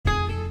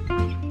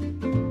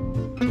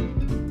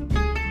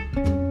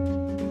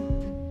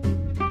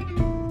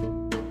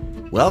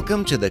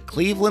Welcome to the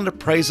Cleveland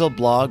Appraisal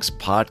Blogs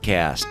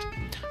podcast.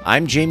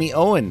 I'm Jamie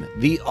Owen,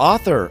 the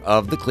author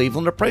of the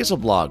Cleveland Appraisal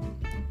Blog.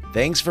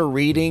 Thanks for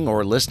reading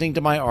or listening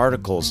to my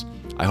articles.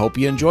 I hope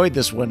you enjoyed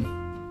this one.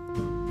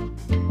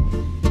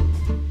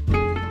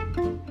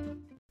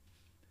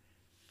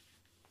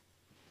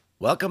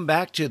 Welcome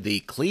back to the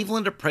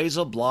Cleveland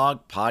Appraisal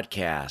Blog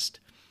podcast.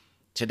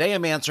 Today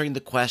I'm answering the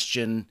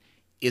question,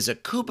 is a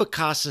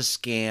Kubicasa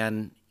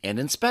scan an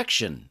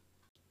inspection?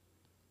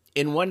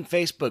 In one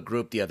Facebook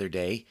group the other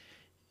day,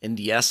 and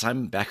yes,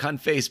 I'm back on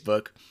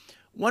Facebook,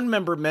 one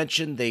member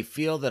mentioned they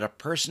feel that a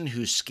person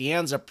who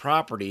scans a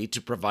property to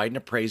provide an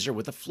appraiser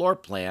with a floor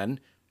plan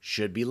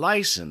should be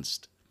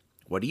licensed.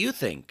 What do you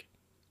think?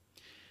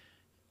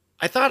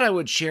 I thought I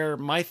would share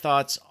my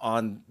thoughts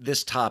on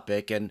this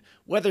topic and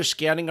whether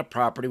scanning a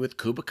property with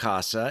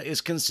Kubicasa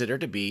is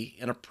considered to be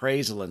an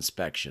appraisal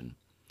inspection.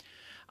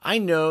 I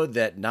know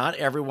that not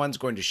everyone's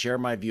going to share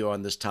my view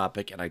on this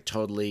topic, and I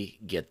totally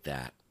get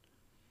that.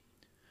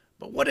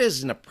 But what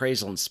is an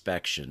appraisal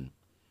inspection?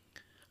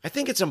 I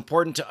think it's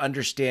important to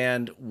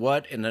understand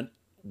what an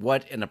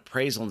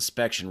appraisal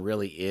inspection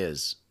really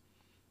is.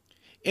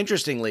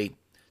 Interestingly,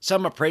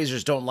 some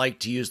appraisers don't like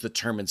to use the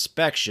term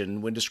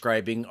inspection when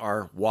describing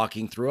our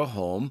walking through a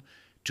home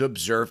to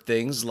observe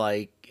things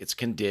like its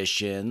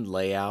condition,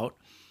 layout,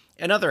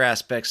 and other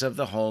aspects of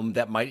the home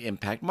that might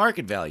impact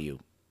market value.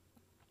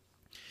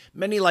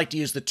 Many like to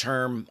use the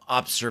term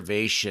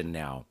observation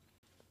now,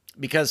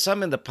 because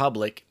some in the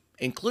public,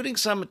 including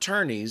some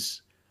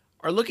attorneys,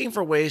 are looking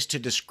for ways to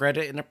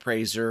discredit an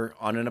appraiser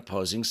on an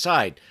opposing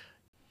side.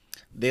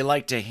 They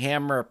like to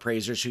hammer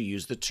appraisers who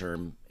use the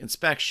term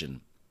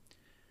inspection.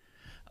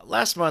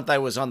 Last month, I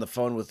was on the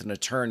phone with an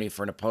attorney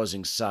for an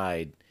opposing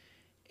side,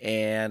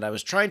 and I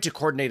was trying to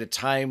coordinate a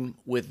time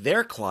with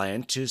their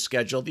client to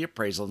schedule the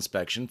appraisal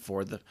inspection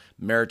for the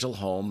marital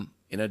home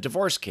in a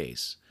divorce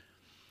case.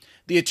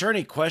 The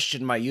attorney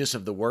questioned my use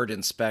of the word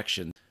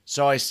inspection,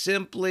 so I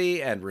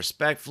simply and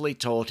respectfully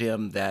told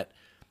him that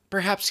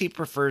perhaps he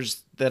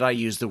prefers that I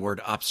use the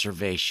word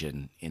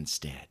observation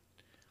instead.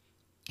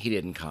 He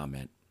didn't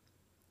comment.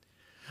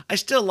 I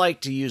still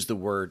like to use the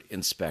word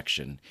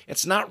inspection.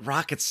 It's not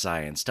rocket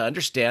science to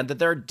understand that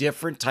there are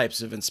different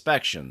types of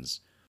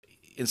inspections.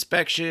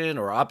 Inspection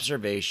or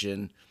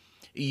observation,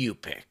 you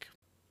pick.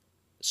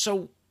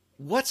 So,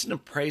 what's an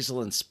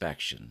appraisal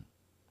inspection?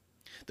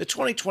 The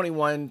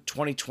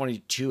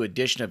 2021-2022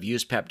 edition of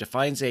USPAP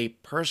defines a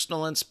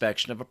personal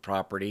inspection of a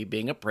property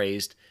being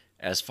appraised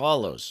as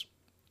follows.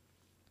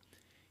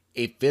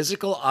 A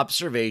physical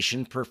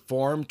observation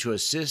performed to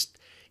assist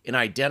in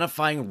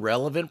identifying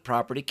relevant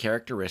property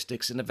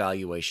characteristics in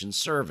evaluation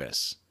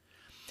service.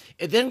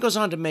 It then goes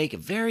on to make a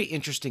very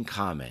interesting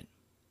comment.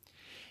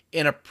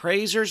 An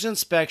appraiser's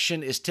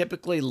inspection is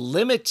typically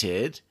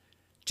limited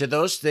to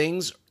those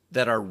things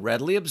that are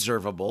readily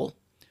observable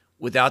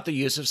without the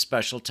use of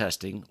special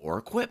testing or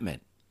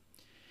equipment.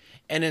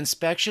 An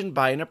inspection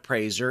by an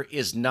appraiser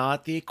is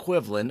not the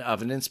equivalent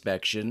of an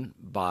inspection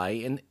by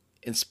an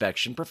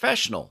inspection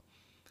professional.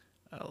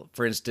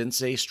 For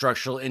instance, a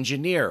structural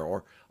engineer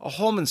or a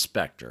home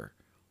inspector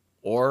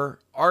or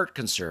art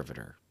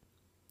conservator.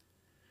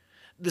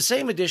 The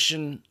same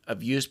edition of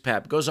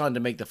USPAP goes on to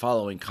make the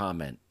following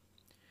comment.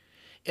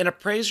 An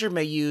appraiser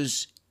may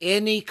use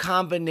any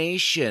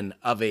combination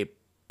of a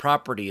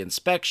property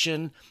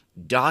inspection,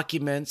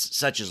 documents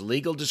such as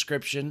legal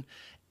description,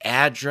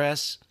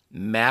 address,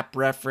 map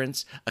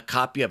reference, a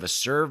copy of a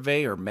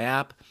survey or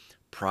map,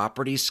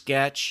 property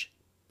sketch,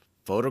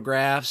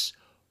 photographs,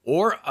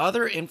 or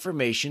other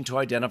information to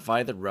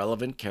identify the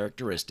relevant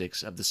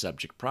characteristics of the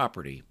subject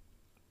property.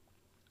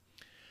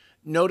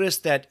 Notice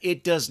that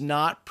it does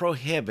not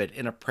prohibit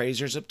an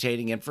appraiser's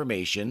obtaining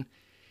information,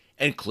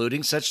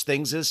 including such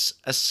things as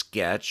a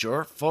sketch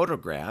or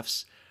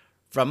photographs,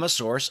 from a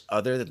source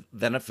other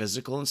than a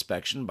physical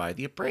inspection by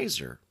the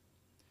appraiser.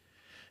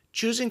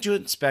 Choosing to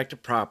inspect a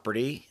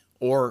property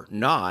or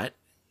not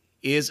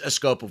is a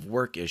scope of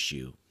work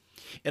issue.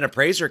 An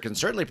appraiser can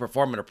certainly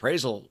perform an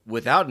appraisal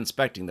without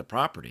inspecting the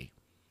property.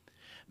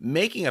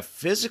 Making a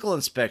physical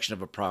inspection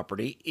of a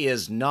property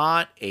is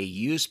not a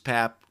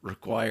USPAP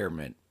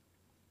requirement.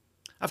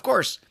 Of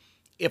course,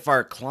 if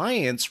our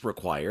clients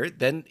require it,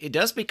 then it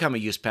does become a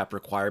USPAP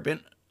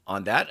requirement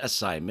on that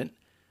assignment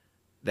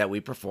that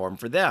we perform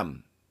for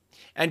them.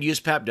 And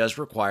USPAP does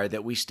require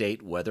that we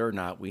state whether or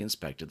not we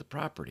inspected the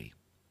property.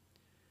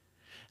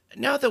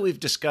 Now that we've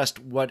discussed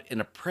what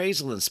an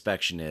appraisal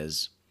inspection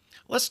is,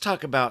 let's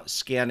talk about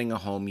scanning a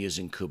home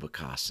using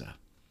Kubicasa.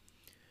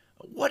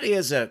 What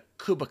is a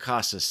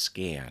Kubicasa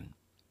scan?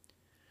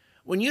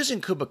 When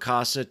using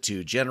Kubicasa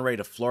to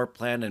generate a floor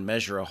plan and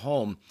measure a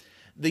home,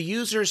 the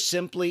user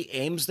simply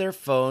aims their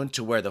phone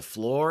to where the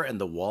floor and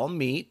the wall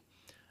meet,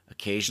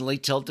 occasionally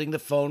tilting the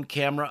phone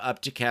camera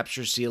up to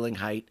capture ceiling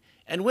height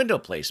and window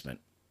placement.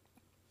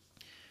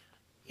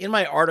 In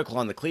my article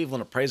on the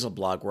Cleveland Appraisal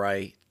Blog where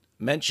I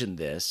mentioned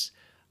this,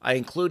 I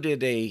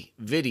included a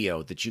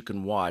video that you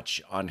can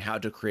watch on how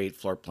to create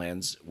floor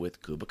plans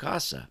with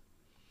Kubicasa.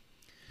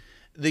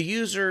 The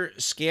user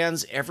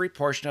scans every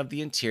portion of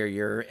the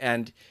interior,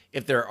 and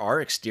if there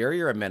are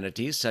exterior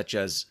amenities such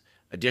as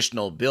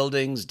additional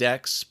buildings,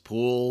 decks,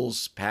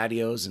 pools,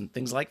 patios, and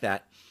things like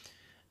that,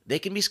 they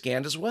can be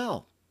scanned as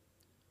well.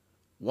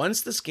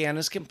 Once the scan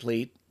is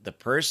complete, the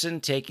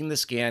person taking the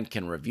scan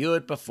can review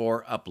it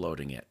before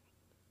uploading it.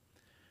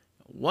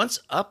 Once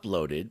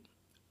uploaded,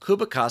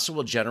 Kubacasa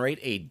will generate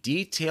a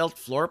detailed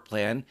floor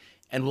plan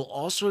and will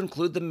also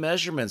include the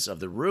measurements of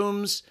the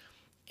rooms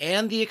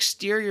and the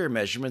exterior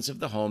measurements of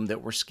the home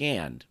that were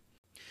scanned.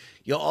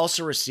 You'll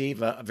also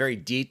receive a very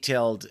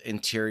detailed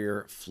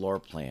interior floor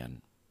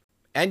plan.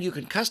 And you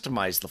can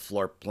customize the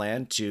floor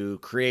plan to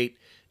create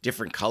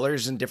different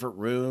colors in different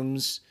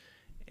rooms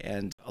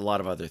and a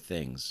lot of other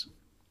things.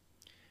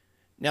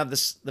 Now,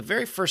 the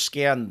very first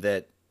scan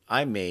that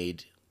I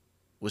made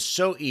was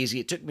so easy.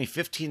 It took me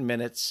 15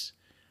 minutes,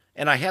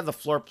 and I had the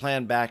floor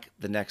plan back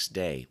the next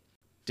day.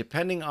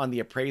 Depending on the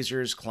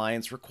appraiser's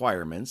client's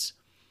requirements,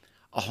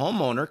 a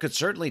homeowner could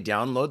certainly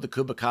download the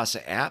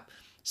Kubacasa app,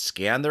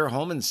 scan their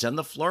home, and send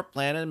the floor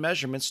plan and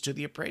measurements to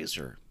the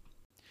appraiser.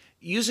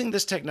 Using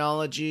this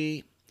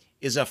technology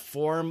is a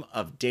form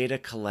of data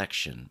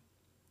collection.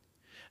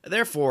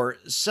 Therefore,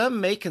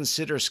 some may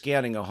consider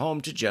scanning a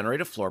home to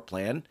generate a floor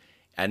plan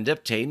and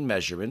obtain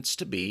measurements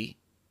to be,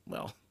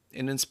 well,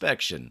 an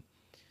inspection.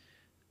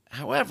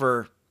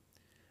 However,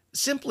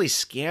 simply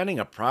scanning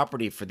a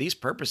property for these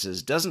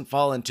purposes doesn't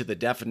fall into the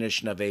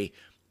definition of a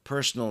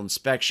personal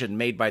inspection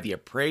made by the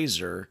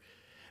appraiser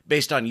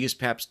based on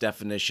USPAP's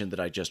definition that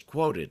I just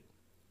quoted.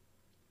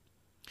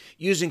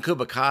 Using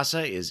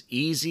Kubacasa is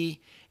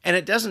easy, and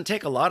it doesn't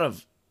take a lot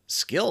of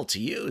skill to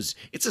use.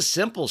 It's a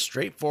simple,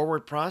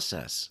 straightforward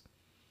process.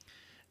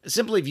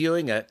 Simply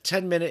viewing a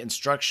 10-minute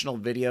instructional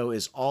video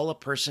is all a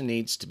person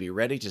needs to be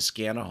ready to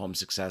scan a home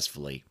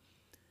successfully.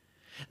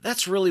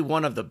 That's really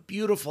one of the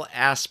beautiful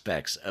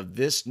aspects of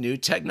this new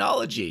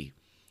technology.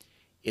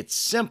 It's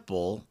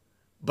simple,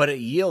 but it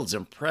yields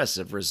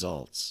impressive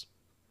results.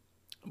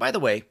 By the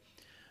way,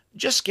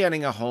 just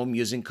scanning a home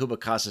using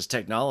Kubacasa's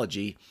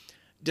technology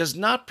does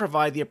not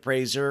provide the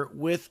appraiser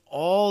with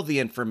all the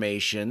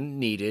information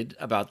needed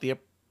about the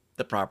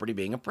property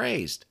being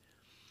appraised.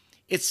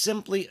 It's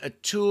simply a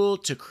tool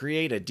to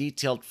create a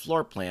detailed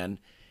floor plan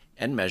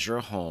and measure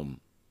a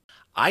home.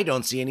 I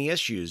don't see any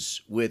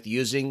issues with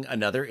using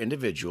another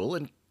individual,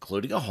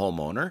 including a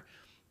homeowner,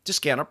 to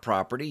scan a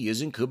property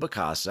using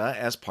Kubacasa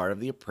as part of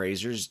the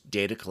appraiser's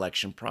data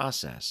collection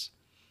process.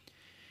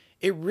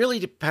 It really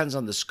depends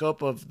on the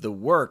scope of the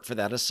work for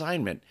that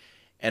assignment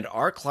and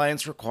our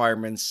client's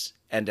requirements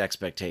and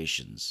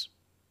expectations.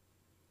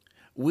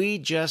 We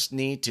just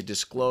need to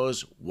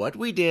disclose what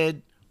we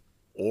did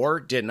or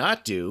did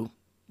not do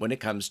when it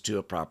comes to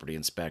a property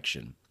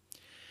inspection.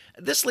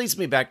 This leads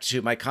me back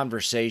to my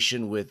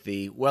conversation with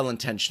the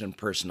well-intentioned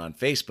person on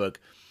Facebook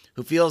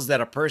who feels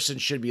that a person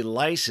should be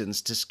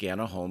licensed to scan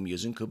a home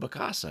using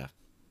Kubacasa.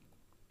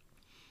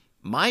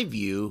 My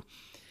view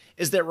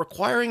is that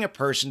requiring a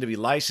person to be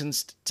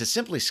licensed to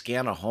simply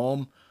scan a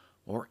home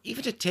or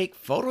even to take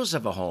photos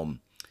of a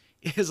home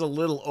is a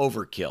little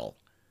overkill.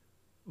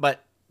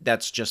 But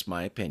that's just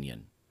my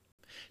opinion.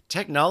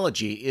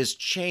 Technology is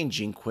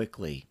changing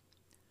quickly.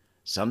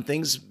 Some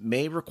things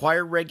may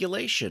require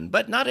regulation,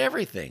 but not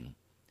everything.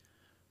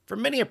 For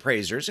many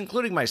appraisers,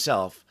 including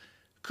myself,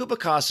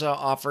 Kubacasa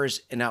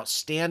offers an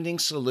outstanding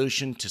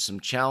solution to some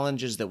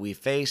challenges that we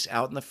face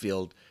out in the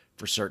field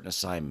for certain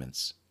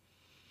assignments.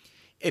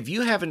 If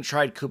you haven't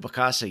tried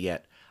Kubacasa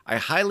yet, I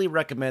highly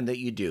recommend that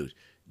you do.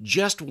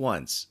 Just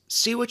once.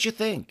 See what you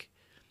think.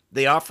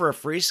 They offer a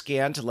free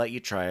scan to let you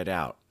try it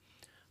out.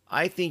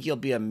 I think you'll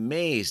be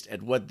amazed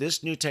at what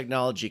this new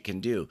technology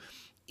can do.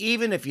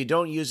 Even if you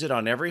don't use it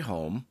on every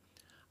home,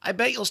 I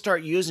bet you'll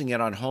start using it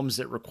on homes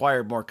that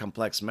require more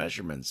complex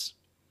measurements.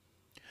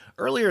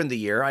 Earlier in the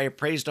year, I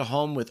appraised a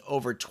home with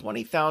over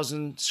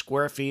 20,000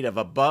 square feet of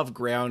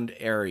above-ground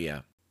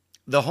area.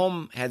 The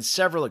home had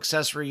several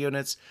accessory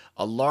units,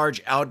 a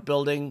large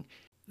outbuilding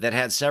that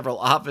had several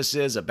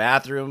offices, a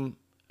bathroom,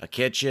 a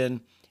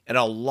kitchen, and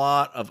a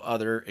lot of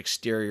other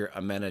exterior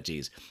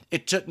amenities.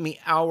 It took me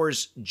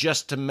hours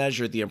just to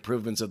measure the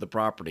improvements of the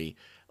property,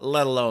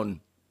 let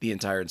alone the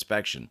entire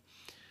inspection.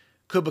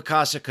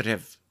 Kubacasa could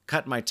have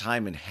cut my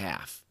time in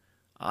half.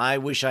 I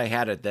wish I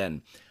had it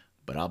then,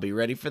 but I'll be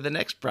ready for the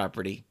next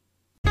property.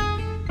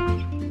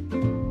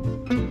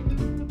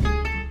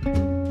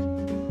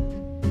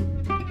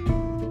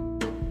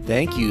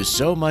 Thank you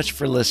so much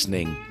for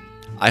listening.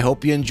 I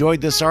hope you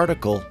enjoyed this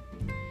article.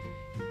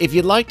 If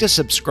you'd like to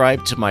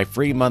subscribe to my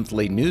free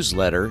monthly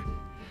newsletter,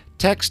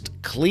 text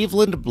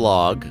Cleveland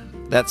Blog,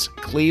 that's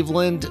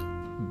Cleveland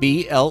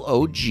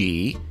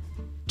B-L-O-G,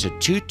 to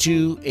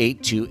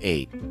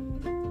 22828.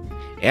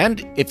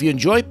 And if you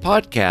enjoy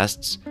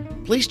podcasts,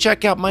 please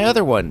check out my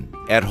other one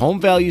at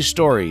Home Value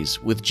Stories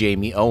with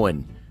Jamie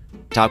Owen.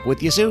 Talk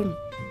with you soon.